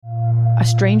a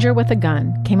stranger with a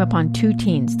gun came upon two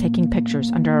teens taking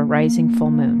pictures under a rising full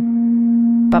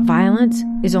moon. But violence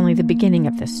is only the beginning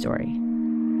of this story.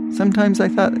 Sometimes I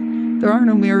thought, there are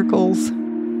no miracles.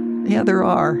 Yeah, there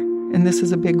are, and this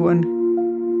is a big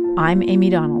one. I'm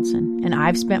Amy Donaldson, and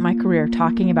I've spent my career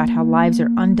talking about how lives are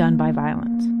undone by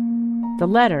violence. The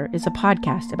Letter is a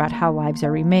podcast about how lives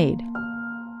are remade.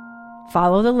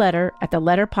 Follow The Letter at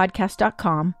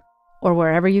theletterpodcast.com or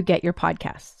wherever you get your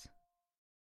podcasts.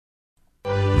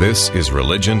 This is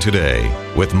Religion Today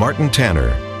with Martin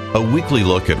Tanner, a weekly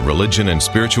look at religion and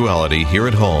spirituality here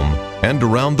at home and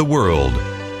around the world.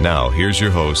 Now, here's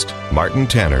your host, Martin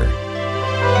Tanner.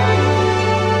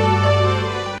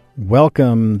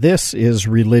 Welcome. This is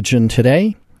Religion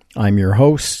Today. I'm your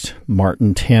host,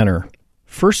 Martin Tanner.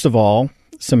 First of all,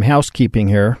 some housekeeping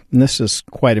here, and this is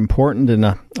quite important, and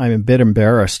I'm a bit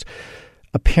embarrassed.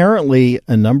 Apparently,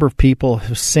 a number of people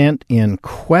have sent in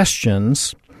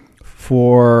questions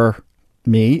for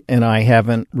me, and I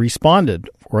haven't responded,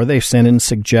 or they've sent in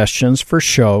suggestions for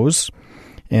shows,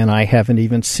 and I haven't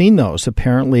even seen those.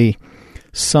 Apparently,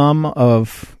 some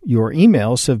of your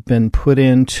emails have been put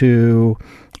into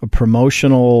a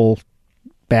promotional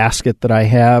basket that I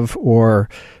have, or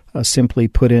simply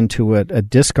put into a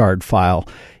discard file.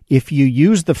 If you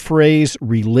use the phrase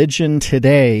Religion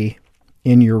Today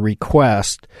in your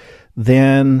request,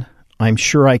 then I'm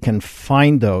sure I can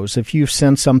find those. If you've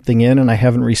sent something in and I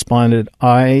haven't responded,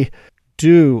 I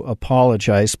do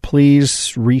apologize.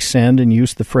 Please resend and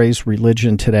use the phrase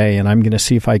Religion Today, and I'm going to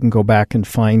see if I can go back and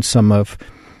find some of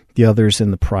the others in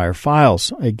the prior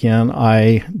files. Again,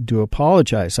 I do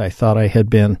apologize. I thought I had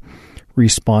been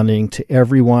responding to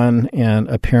everyone, and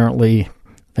apparently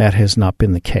that has not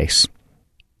been the case.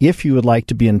 If you would like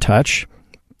to be in touch,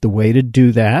 the way to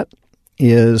do that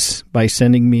is by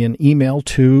sending me an email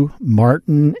to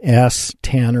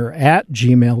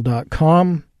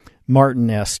martinstanner@gmail.com,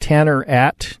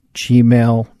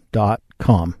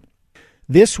 martinstanner@gmail.com.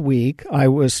 This week, I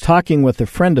was talking with a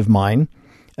friend of mine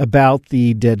about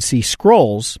the Dead Sea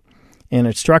Scrolls, and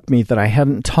it struck me that I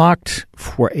hadn't talked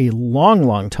for a long,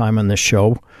 long time on this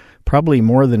show, probably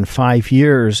more than 5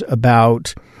 years,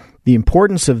 about the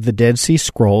importance of the Dead Sea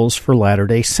Scrolls for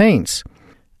Latter-day Saints.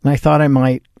 And I thought I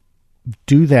might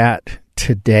do that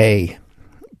today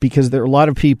because there are a lot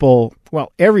of people,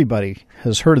 well, everybody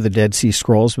has heard of the Dead Sea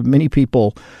Scrolls, but many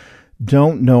people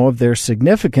don't know of their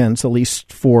significance, at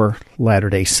least for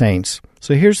Latter-day Saints.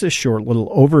 So here's a short little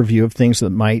overview of things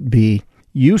that might be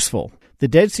useful. The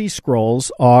Dead Sea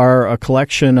Scrolls are a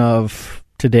collection of,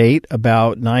 to date,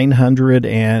 about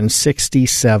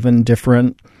 967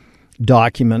 different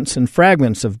documents and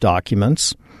fragments of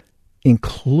documents,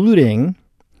 including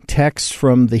texts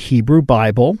from the Hebrew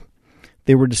Bible.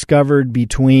 They were discovered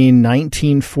between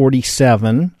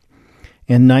 1947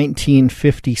 and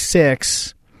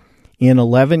 1956 in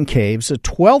 11 caves. A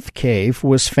 12th cave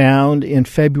was found in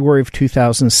February of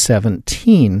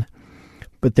 2017,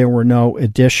 but there were no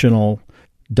additional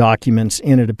documents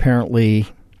in it. Apparently,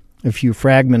 a few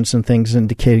fragments and things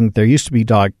indicating there used to be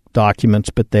documents,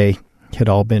 but they had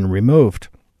all been removed.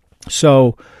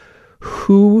 So,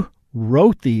 who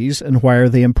wrote these and why are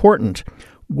they important?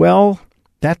 Well,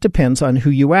 that depends on who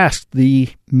you ask. The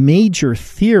major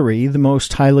theory, the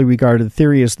most highly regarded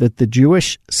theory, is that the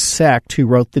Jewish sect who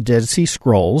wrote the Dead Sea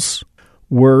Scrolls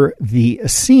were the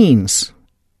Essenes.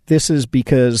 This is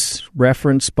because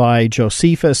reference by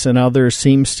Josephus and others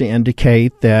seems to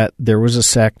indicate that there was a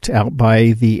sect out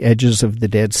by the edges of the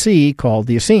Dead Sea called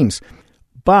the Essenes.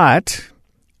 But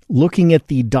looking at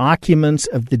the documents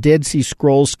of the Dead Sea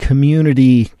Scrolls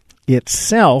community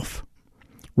itself,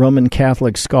 Roman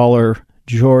Catholic scholar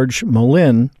George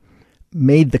Molin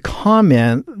made the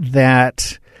comment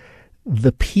that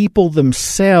the people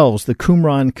themselves, the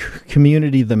Qumran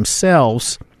community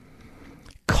themselves,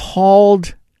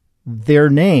 called their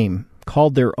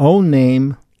own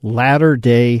name,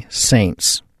 Latter-day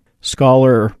Saints.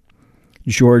 Scholar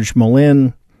George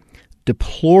Molin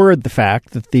deplored the fact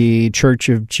that the Church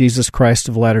of Jesus Christ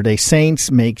of Latter-day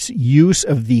Saints makes use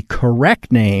of the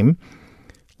correct name,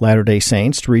 Latter-day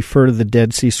Saints, to refer to the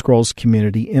Dead Sea Scrolls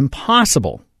community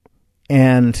impossible.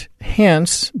 And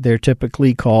hence, they're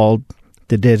typically called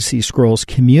the Dead Sea Scrolls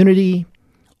community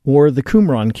or the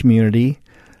Qumran community,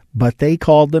 but they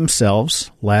called themselves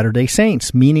Latter-day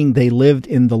Saints, meaning they lived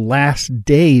in the last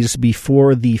days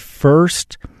before the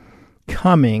first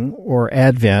coming or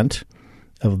advent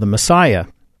of the Messiah.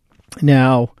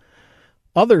 Now,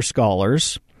 other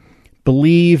scholars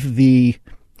believe the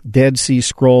Dead Sea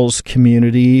Scrolls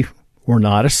community were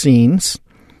not Essenes,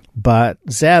 but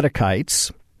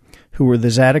Zadokites. Who were the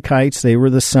Zadokites? They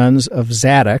were the sons of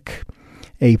Zadok,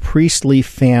 a priestly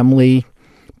family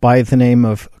by the name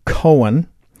of Cohen,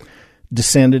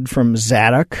 descended from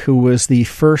Zadok, who was the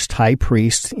first high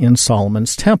priest in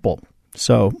Solomon's temple.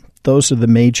 So those are the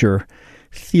major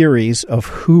theories of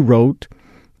who wrote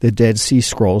the Dead Sea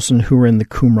Scrolls and who were in the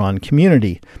Qumran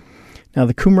community. Now,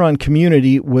 the Qumran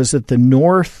community was at the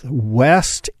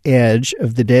northwest edge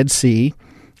of the Dead Sea,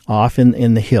 off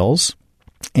in the hills,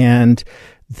 and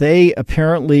they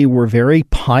apparently were very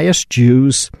pious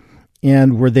Jews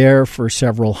and were there for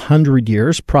several hundred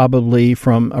years, probably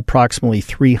from approximately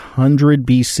 300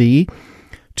 BC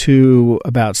to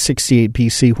about 68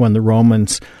 BC when the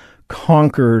Romans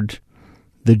conquered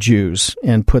the Jews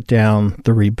and put down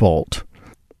the revolt.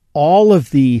 All of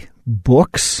the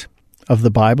books of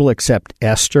the Bible, except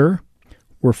Esther,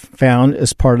 were found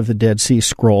as part of the Dead Sea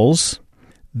Scrolls.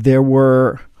 There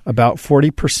were about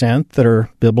 40% that are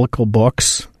biblical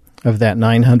books of that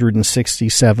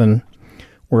 967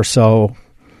 or so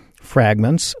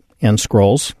fragments and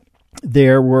scrolls.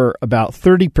 There were about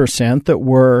 30% that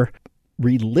were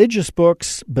religious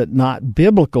books, but not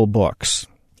biblical books.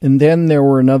 And then there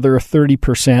were another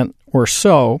 30% or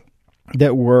so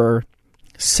that were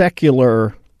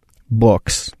secular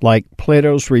books, like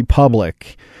Plato's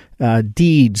Republic,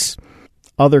 deeds,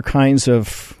 other kinds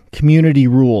of community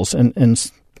rules, and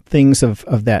things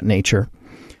of that nature.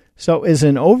 So as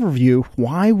an overview,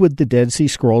 why would the Dead Sea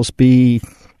Scrolls be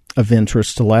of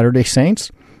interest to Latter-day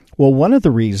Saints? Well, one of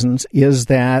the reasons is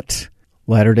that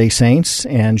Latter-day Saints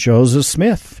and Joseph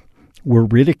Smith were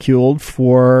ridiculed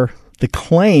for the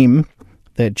claim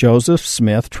that Joseph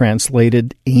Smith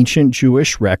translated ancient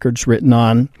Jewish records written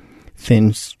on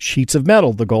thin sheets of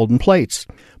metal, the golden plates.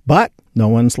 But no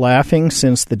one's laughing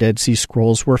since the Dead Sea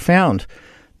Scrolls were found.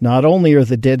 Not only are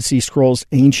the Dead Sea Scrolls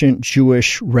ancient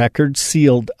Jewish records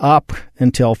sealed up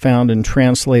until found and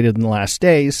translated in the last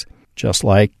days, just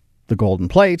like the golden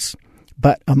plates,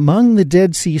 but among the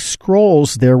Dead Sea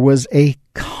Scrolls there was a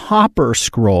copper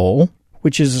scroll,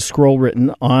 which is a scroll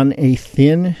written on a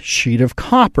thin sheet of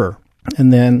copper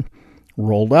and then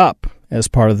rolled up as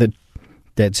part of the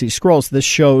Dead Sea Scrolls. This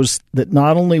shows that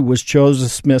not only was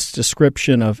Joseph Smith's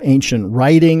description of ancient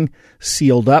writing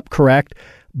sealed up correct,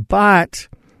 but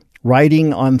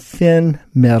writing on thin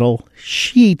metal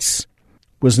sheets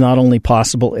was not only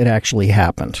possible, it actually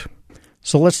happened.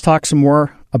 So let's talk some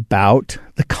more about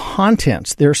the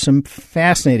contents. There's some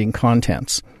fascinating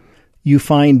contents. You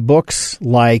find books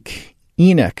like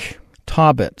Enoch,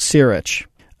 Tobit, Sirach,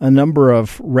 a number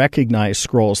of recognized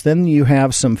scrolls. Then you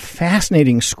have some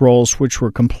fascinating scrolls which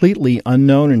were completely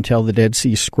unknown until the Dead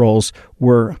Sea Scrolls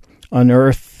were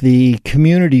unearthed. The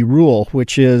Community Rule,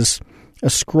 which is a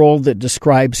scroll that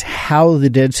describes how the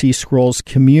Dead Sea Scrolls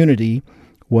community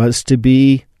was to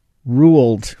be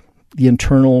ruled, the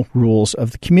internal rules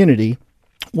of the community.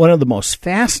 One of the most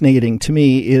fascinating to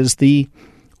me is the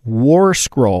War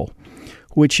Scroll,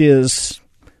 which is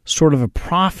sort of a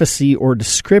prophecy or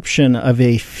description of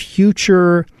a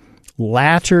future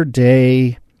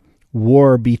latter-day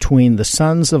war between the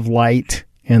sons of light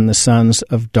and the sons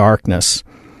of darkness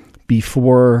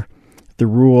before the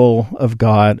rule of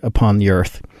God upon the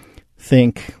earth.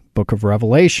 Think Book of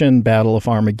Revelation, Battle of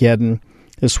Armageddon.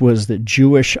 This was the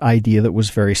Jewish idea that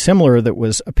was very similar, that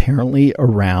was apparently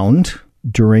around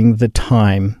during the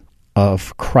time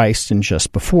of Christ and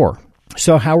just before.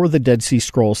 So how were the Dead Sea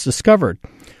Scrolls discovered?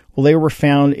 Well, they were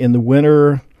found in the winter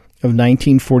of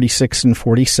 1946 and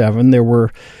 47. There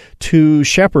were two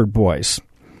shepherd boys,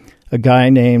 a guy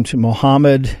named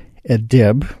Muhammad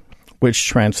Edib, which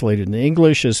translated in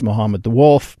English as Muhammad the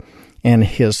Wolf, and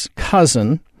his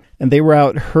cousin, and they were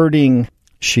out herding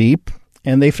sheep,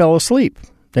 and they fell asleep.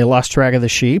 They lost track of the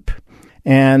sheep,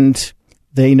 and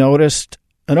they noticed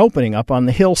an opening up on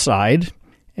the hillside,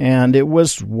 and it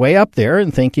was way up there,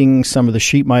 and thinking some of the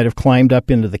sheep might have climbed up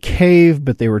into the cave,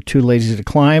 but they were too lazy to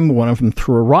climb. One of them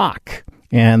threw a rock,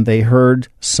 and they heard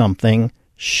something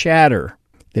shatter.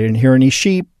 They didn't hear any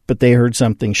sheep, but they heard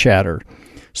something shatter.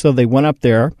 So they went up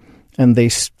there, and they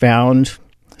found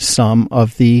some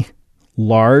of the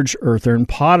large earthen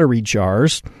pottery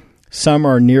jars. Some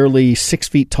are nearly 6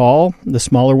 feet tall. The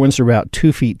smaller ones are about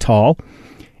 2 feet tall.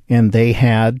 And they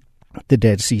had the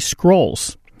Dead Sea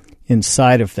Scrolls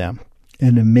inside of them.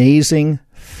 An amazing,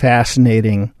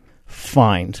 fascinating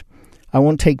find. I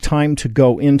won't take time to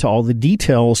go into all the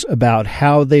details about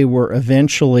how they were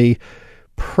eventually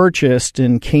purchased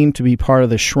and came to be part of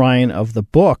the shrine of the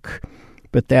book,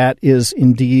 but that is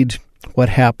indeed what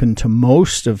happened to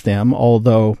most of them,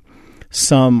 although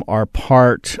some are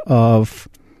part of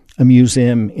a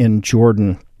museum in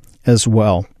Jordan as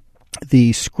well.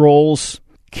 The scrolls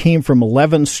came from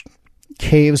 11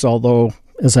 caves, although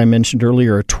as I mentioned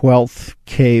earlier, a 12th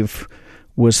cave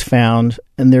was found,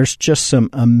 and there's just some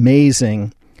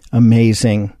amazing,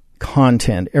 amazing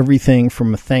content. Everything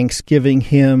from Thanksgiving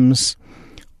hymns,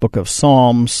 Book of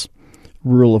Psalms,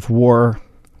 Rule of War,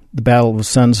 the Battle of the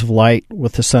Sons of Light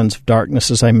with the Sons of Darkness,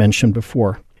 as I mentioned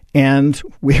before. And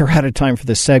we are out of time for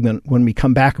this segment. When we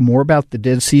come back, more about the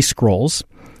Dead Sea Scrolls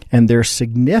and their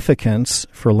significance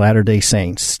for Latter-day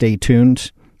Saints. Stay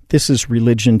tuned. This is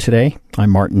Religion Today. I'm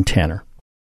Martin Tanner.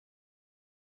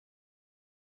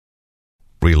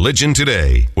 Religion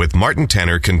Today with Martin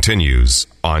Tanner continues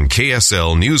on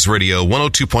KSL News Radio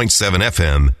 102.7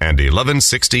 FM and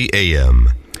 1160 AM.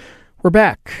 We're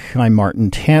back. I'm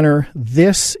Martin Tanner.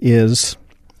 This is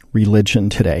Religion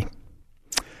Today.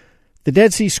 The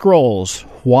Dead Sea Scrolls,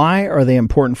 why are they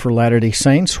important for Latter-day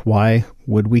Saints? Why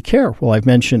would we care? Well, I've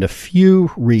mentioned a few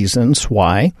reasons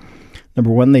why.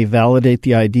 Number one, they validate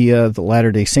the idea that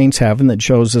Latter-day Saints have and that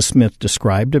Joseph Smith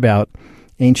described about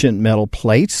ancient metal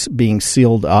plates being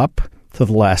sealed up to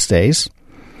the last days.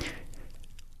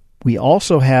 We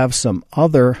also have some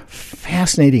other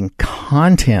fascinating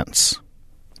contents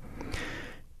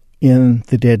in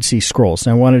the Dead Sea Scrolls.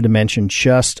 And I wanted to mention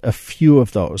just a few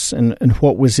of those and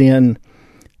what was in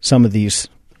some of these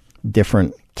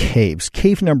different caves.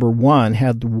 Cave number 1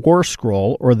 had the War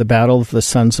Scroll, or the Battle of the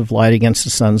Sons of Light against the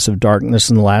Sons of Darkness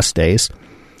in the last days.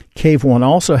 Cave 1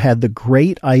 also had the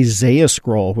Great Isaiah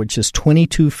Scroll, which is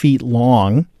 22 feet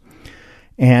long,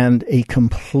 and a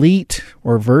complete,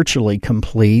 or virtually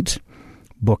complete,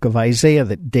 book of Isaiah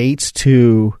that dates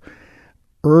to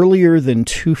earlier than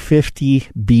 250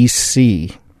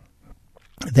 BC.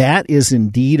 That is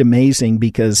indeed amazing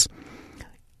because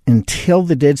until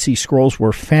the Dead Sea Scrolls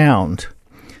were found,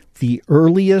 the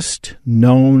earliest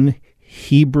known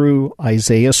Hebrew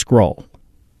Isaiah scroll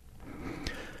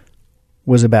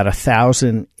was about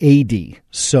 1000 AD.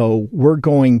 So we're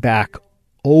going back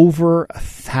over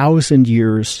 1,000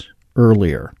 years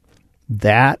earlier.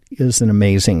 That is an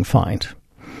amazing find.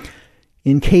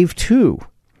 In Cave 2,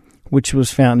 which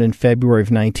was found in February of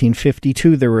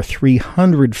 1952, there were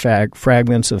 300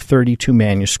 fragments of 32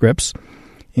 manuscripts,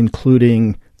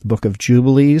 including the Book of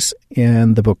Jubilees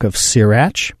and the Book of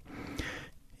Sirach.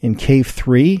 In Cave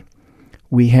 3,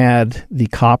 we had the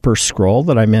Copper Scroll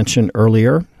that I mentioned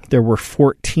earlier. There were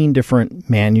 14 different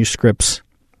manuscripts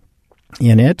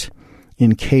in it.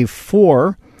 In Cave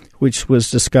 4, which was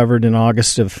discovered in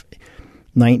August of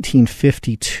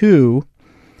 1952,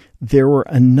 there were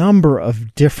a number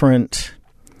of different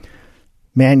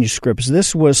manuscripts.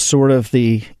 This was sort of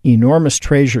the enormous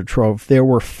treasure trove. There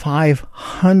were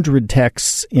 500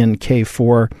 texts in Cave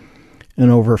 4 and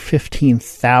over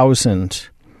 15,000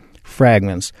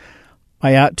 fragments.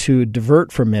 I ought to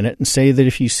divert for a minute and say that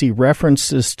if you see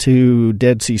references to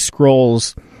Dead Sea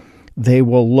Scrolls, they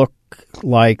will look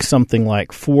like something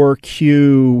like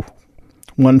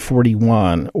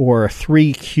 4Q141 or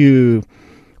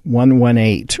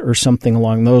 3Q118 or something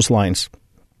along those lines.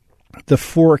 The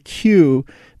 4Q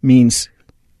means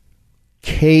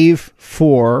Cave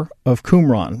 4 of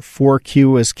Qumran.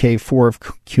 4Q is Cave 4 of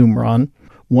Qumran.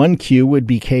 1Q would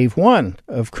be Cave 1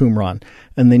 of Qumran.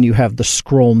 And then you have the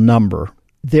scroll number.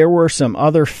 There were some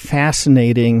other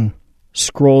fascinating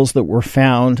scrolls that were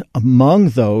found. Among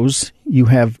those, you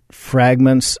have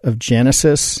fragments of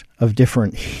Genesis, of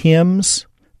different hymns.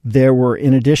 There were,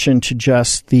 in addition to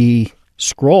just the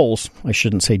scrolls, I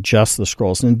shouldn't say just the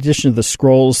scrolls. In addition to the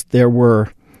scrolls, there were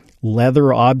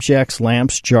leather objects,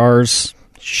 lamps, jars,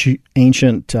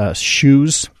 ancient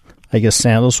shoes. I guess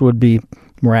sandals would be a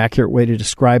more accurate way to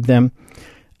describe them.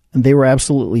 And they were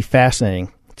absolutely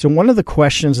fascinating. So one of the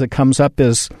questions that comes up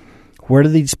is, where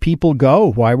did these people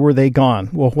go? Why were they gone?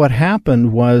 Well, what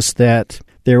happened was that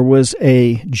there was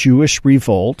a Jewish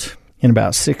revolt in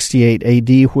about 68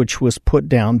 AD, which was put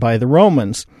down by the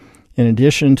Romans. In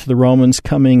addition to the Romans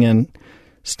coming and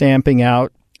stamping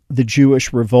out the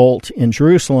Jewish revolt in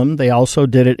Jerusalem, they also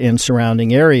did it in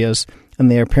surrounding areas,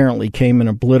 and they apparently came and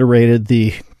obliterated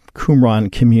the Qumran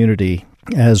community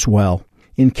as well.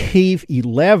 In Cave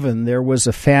 11, there was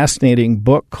a fascinating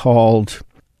book called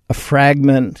A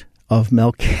Fragment of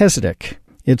Melchizedek.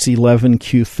 It's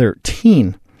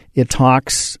 11Q13. It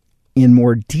talks in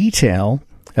more detail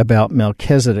about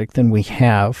Melchizedek than we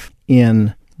have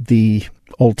in the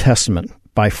Old Testament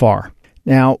by far.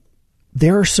 Now,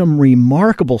 there are some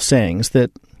remarkable sayings that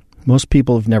most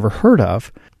people have never heard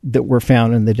of that were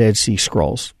found in the Dead Sea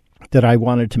Scrolls that I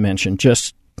wanted to mention,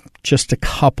 just a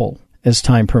couple as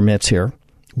time permits here.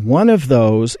 One of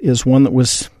those is one that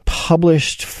was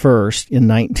published first in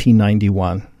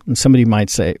 1991. And somebody might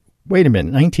say, wait a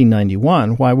minute,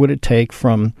 1991? Why would it take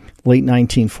from late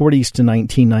 1940s to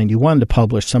 1991 to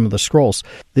publish some of the scrolls?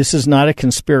 This is not a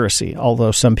conspiracy,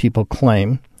 although some people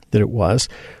claim that it was.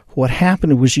 What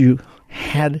happened was you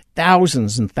had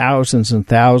thousands and thousands and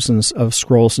thousands of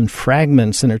scrolls and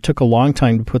fragments, and it took a long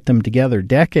time to put them together,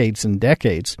 decades and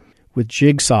decades, with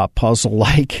jigsaw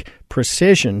puzzle-like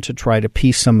precision to try to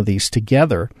piece some of these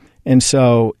together. And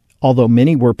so, although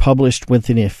many were published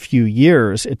within a few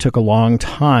years, it took a long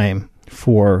time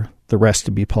for the rest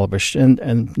to be published,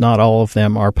 and not all of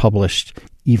them are published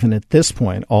even at this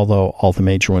point, although all the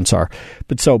major ones are.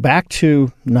 But so back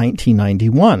to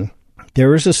 1991.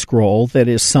 There is a scroll that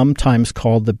is sometimes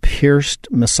called the Pierced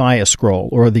Messiah Scroll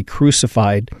or the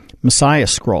Crucified Messiah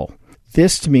Scroll.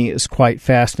 This, to me, is quite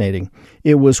fascinating.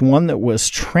 It was one that was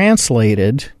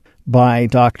translated by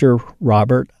Dr.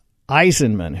 Robert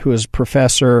Eisenman, who is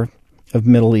professor of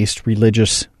Middle East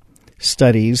religious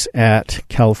studies at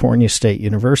California State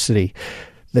University.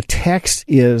 The text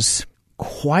is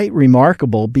quite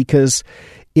remarkable because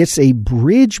it's a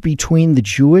bridge between the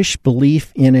Jewish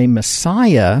belief in a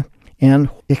Messiah and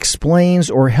explains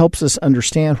or helps us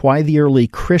understand why the early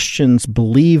Christians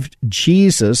believed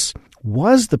Jesus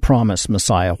was the promised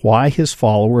Messiah, why his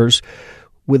followers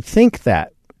would think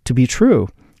that to be true.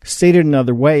 Stated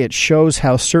another way, it shows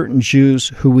how certain Jews,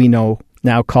 who we now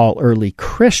call early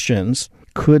Christians,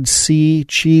 could see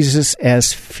Jesus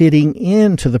as fitting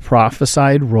into the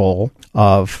prophesied role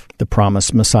of the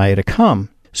promised Messiah to come.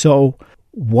 So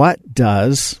what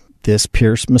does this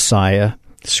Pierced Messiah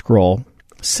scroll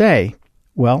say?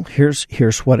 Well, here's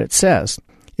what it says.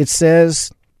 It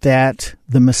says that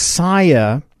the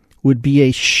Messiah would be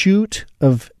a shoot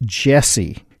of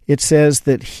Jesse. It says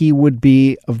that he would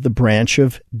be of the branch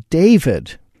of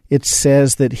David. It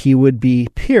says that he would be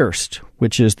pierced,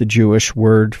 which is the Jewish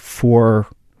word for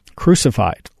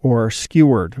crucified or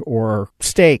skewered or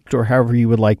staked or however you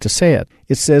would like to say it.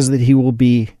 It says that he will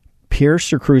be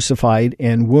pierced or crucified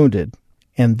and wounded.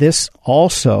 And this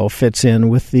also fits in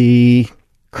with the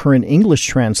current English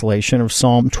translation of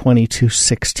Psalm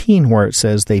 22:16, where it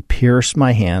says, "They pierced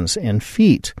my hands and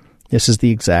feet." This is the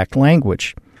exact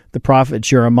language. The prophet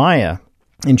Jeremiah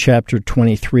in chapter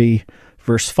 23,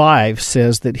 verse 5,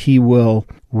 says that he will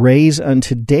raise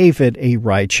unto David a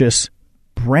righteous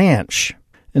branch.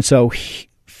 And so,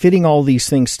 fitting all these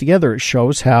things together, it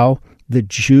shows how the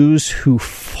Jews who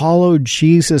followed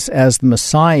Jesus as the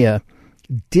Messiah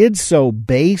did so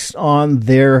based on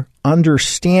their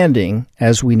understanding,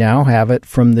 as we now have it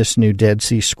from this new Dead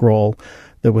Sea Scroll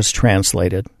that was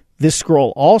translated. This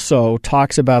scroll also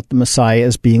talks about the Messiah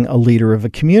as being a leader of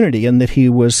a community and that he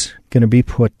was going to be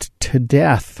put to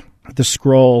death. The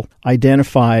scroll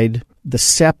identified the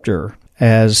scepter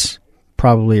as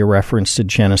probably a reference to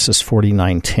Genesis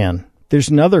 49:10. There's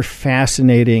another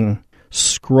fascinating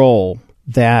scroll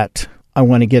that I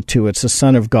want to get to. It's a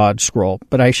Son of God scroll.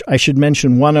 But I should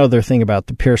mention one other thing about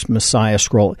the Pierced Messiah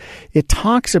scroll. It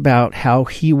talks about how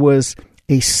he was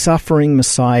a suffering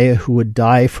Messiah who would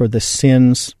die for the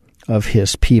sins of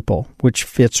his people, which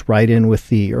fits right in with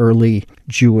the early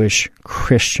Jewish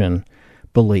Christian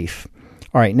belief.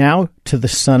 All right, now to the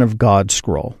Son of God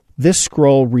scroll. This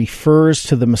scroll refers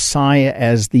to the Messiah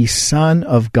as the Son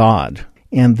of God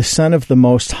and the Son of the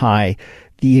Most High,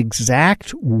 the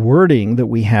exact wording that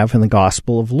we have in the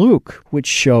Gospel of Luke, which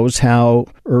shows how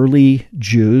early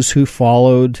Jews who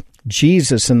followed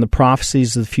Jesus and the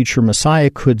prophecies of the future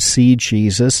Messiah could see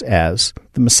Jesus as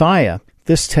the Messiah.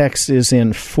 This text is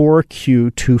in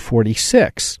 4Q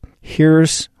 246.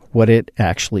 Here's what it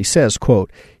actually says,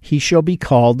 quote, "He shall be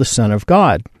called the Son of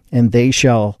God, and they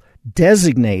shall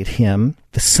designate him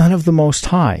the Son of the Most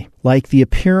High, like the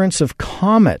appearance of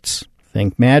comets,"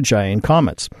 think Magi and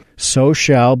comets, "so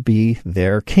shall be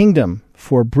their kingdom.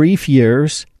 For brief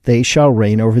years they shall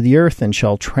reign over the earth and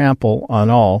shall trample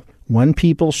on all. One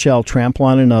people shall trample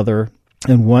on another,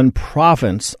 and one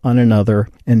province on another,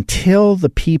 until the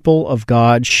people of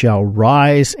God shall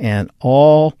rise and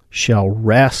all shall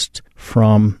rest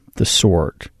from the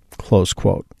sword." Close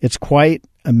quote. It's quite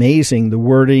amazing. The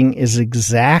wording is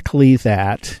exactly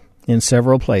that in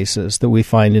several places that we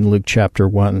find in Luke chapter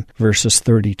 1, verses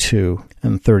 32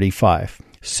 and 35.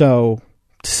 So,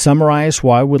 to summarize,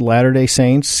 why would Latter-day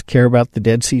Saints care about the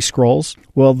Dead Sea Scrolls?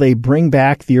 Well, they bring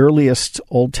back the earliest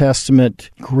Old Testament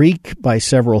Greek by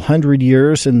several hundred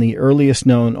years and the earliest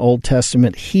known Old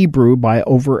Testament Hebrew by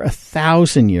over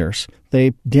 1,000 years.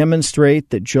 They demonstrate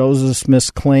that Joseph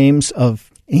Smith's claims of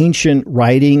ancient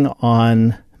writing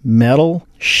on metal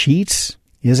sheets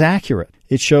is accurate.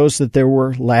 It shows that there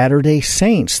were Latter-day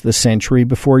Saints the century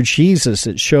before Jesus.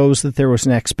 It shows that there was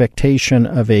an expectation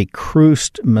of a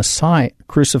crucified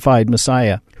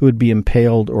Messiah who would be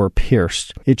impaled or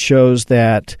pierced. It shows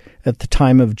that at the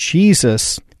time of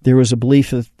Jesus, there was a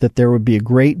belief that there would be a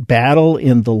great battle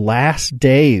in the last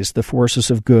days, the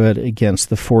forces of good against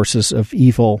the forces of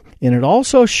evil. And it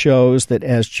also shows that,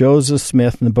 as Joseph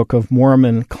Smith in the Book of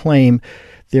Mormon claim,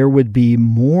 there would be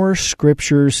more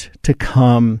scriptures to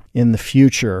come in the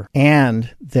future,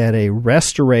 and that a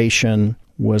restoration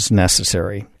was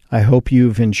necessary. I hope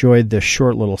you've enjoyed this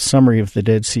short little summary of the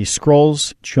Dead Sea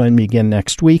Scrolls. Join me again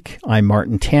next week. I'm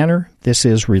Martin Tanner. This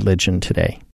is Religion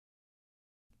Today.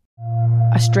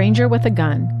 A stranger with a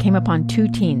gun came upon 2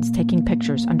 teens taking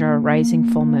pictures under a rising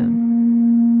full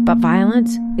moon. But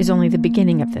violence is only the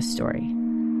beginning of this story.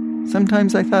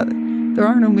 Sometimes I thought, there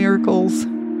are no miracles.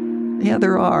 Yeah,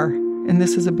 there are, and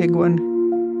this is a big one.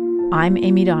 I'm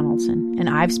Amy Donaldson,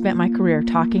 and I've spent my career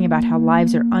talking about how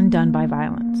lives are undone by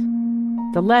violence.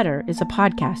 The Letter is a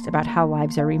podcast about how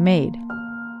lives are remade.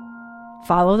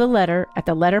 Follow The Letter at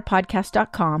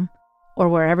theletterpodcast.com or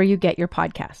wherever you get your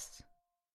podcasts.